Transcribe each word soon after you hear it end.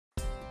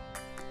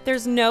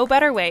There's no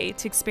better way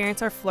to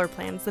experience our floor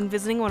plans than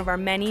visiting one of our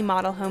many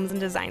model homes and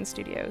design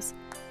studios.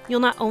 You'll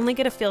not only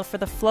get a feel for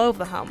the flow of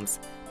the homes,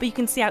 but you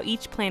can see how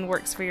each plan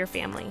works for your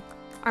family.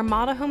 Our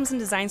model homes and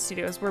design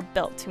studios were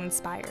built to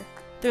inspire.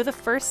 They're the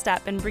first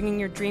step in bringing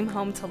your dream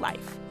home to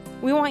life.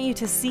 We want you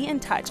to see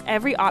and touch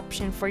every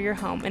option for your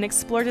home and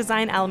explore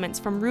design elements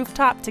from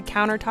rooftop to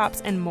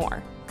countertops and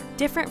more.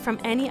 Different from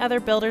any other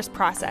builder's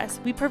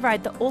process, we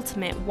provide the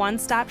ultimate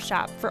one-stop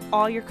shop for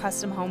all your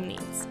custom home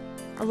needs.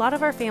 A lot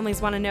of our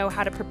families want to know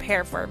how to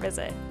prepare for a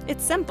visit.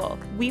 It's simple.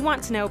 We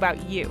want to know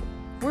about you.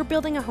 We're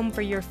building a home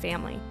for your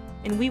family,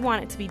 and we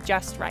want it to be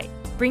just right.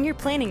 Bring your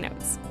planning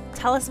notes.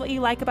 Tell us what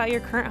you like about your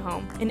current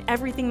home and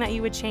everything that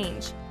you would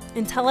change.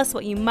 And tell us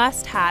what you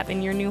must have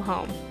in your new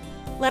home.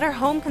 Let our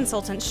home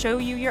consultants show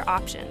you your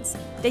options.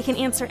 They can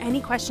answer any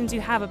questions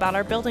you have about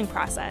our building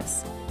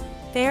process.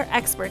 They are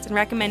experts in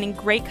recommending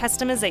great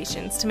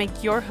customizations to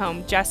make your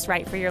home just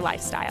right for your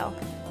lifestyle.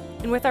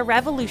 And with our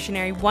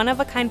revolutionary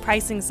one-of-a-kind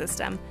pricing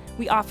system,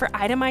 we offer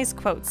itemized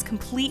quotes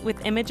complete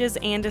with images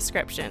and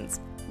descriptions,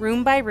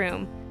 room by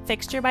room,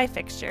 fixture by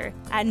fixture,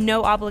 at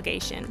no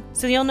obligation,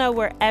 so you'll know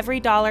where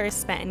every dollar is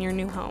spent in your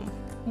new home.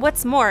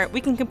 What's more,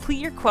 we can complete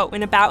your quote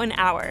in about an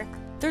hour.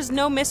 There's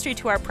no mystery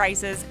to our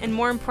prices, and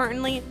more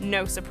importantly,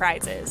 no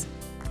surprises.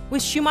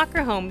 With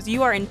Schumacher Homes,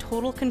 you are in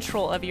total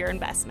control of your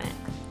investment.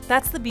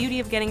 That's the beauty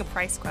of getting a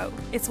price quote.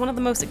 It's one of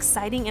the most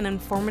exciting and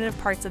informative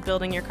parts of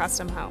building your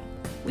custom home.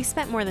 We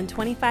spent more than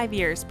 25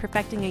 years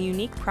perfecting a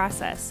unique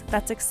process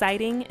that's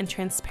exciting and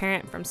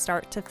transparent from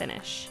start to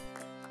finish.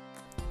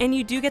 And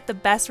you do get the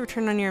best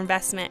return on your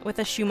investment with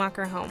a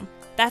Schumacher home.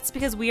 That's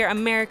because we are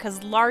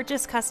America's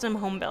largest custom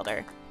home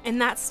builder. And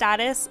that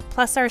status,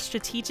 plus our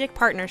strategic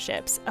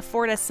partnerships,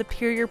 afford us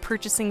superior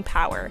purchasing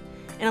power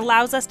and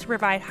allows us to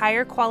provide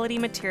higher quality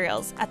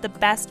materials at the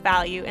best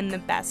value and the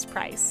best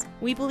price.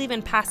 We believe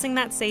in passing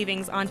that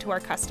savings on to our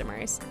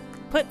customers.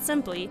 Put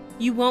simply,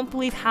 you won't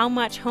believe how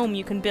much home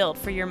you can build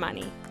for your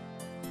money.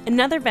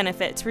 Another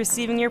benefit to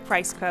receiving your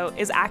price quote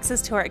is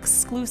access to our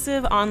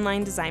exclusive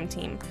online design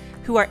team,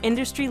 who are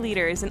industry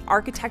leaders in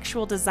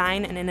architectural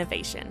design and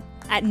innovation,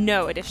 at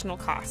no additional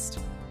cost.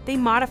 They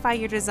modify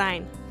your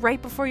design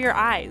right before your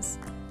eyes.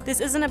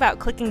 This isn't about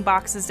clicking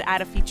boxes to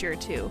add a feature or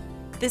two.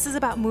 This is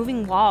about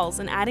moving walls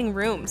and adding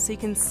rooms so you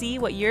can see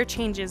what your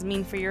changes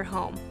mean for your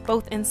home,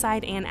 both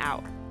inside and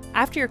out.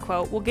 After your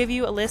quote, we'll give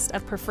you a list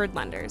of preferred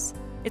lenders.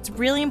 It's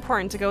really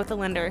important to go with a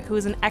lender who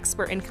is an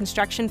expert in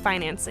construction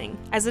financing,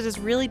 as it is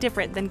really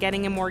different than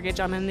getting a mortgage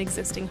on an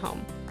existing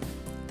home.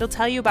 They'll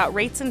tell you about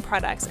rates and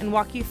products and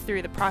walk you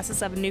through the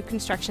process of new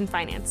construction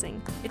financing.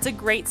 It's a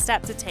great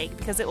step to take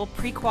because it will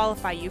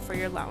pre-qualify you for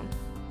your loan.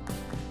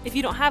 If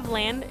you don't have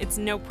land, it's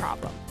no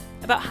problem.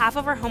 About half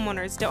of our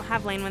homeowners don't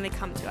have land when they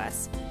come to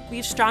us. We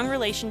have strong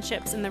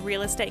relationships in the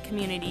real estate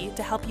community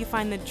to help you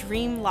find the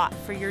dream lot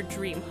for your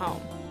dream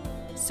home.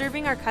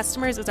 Serving our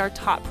customers is our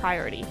top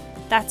priority.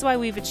 That's why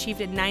we've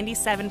achieved a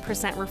 97%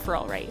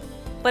 referral rate.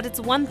 But it's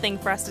one thing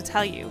for us to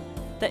tell you,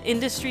 the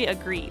industry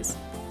agrees.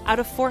 Out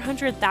of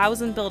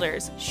 400,000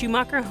 builders,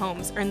 Schumacher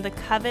Homes earned the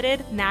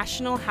coveted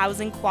National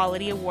Housing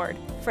Quality Award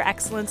for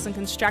excellence in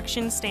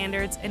construction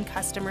standards and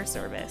customer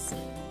service.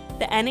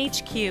 The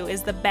NHQ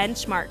is the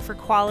benchmark for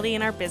quality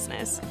in our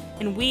business,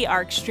 and we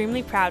are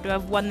extremely proud to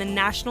have won the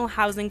National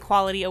Housing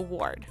Quality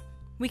Award.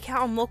 We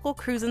count on local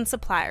crews and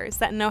suppliers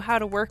that know how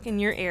to work in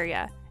your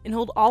area and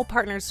hold all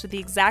partners to the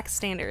exact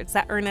standards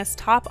that earn us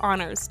top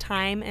honors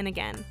time and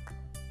again.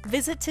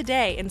 Visit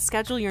today and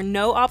schedule your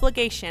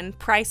no-obligation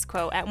price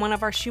quote at one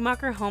of our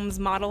Schumacher Homes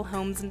model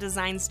homes and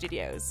design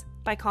studios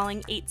by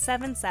calling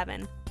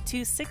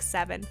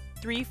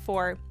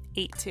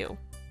 877-267-3482.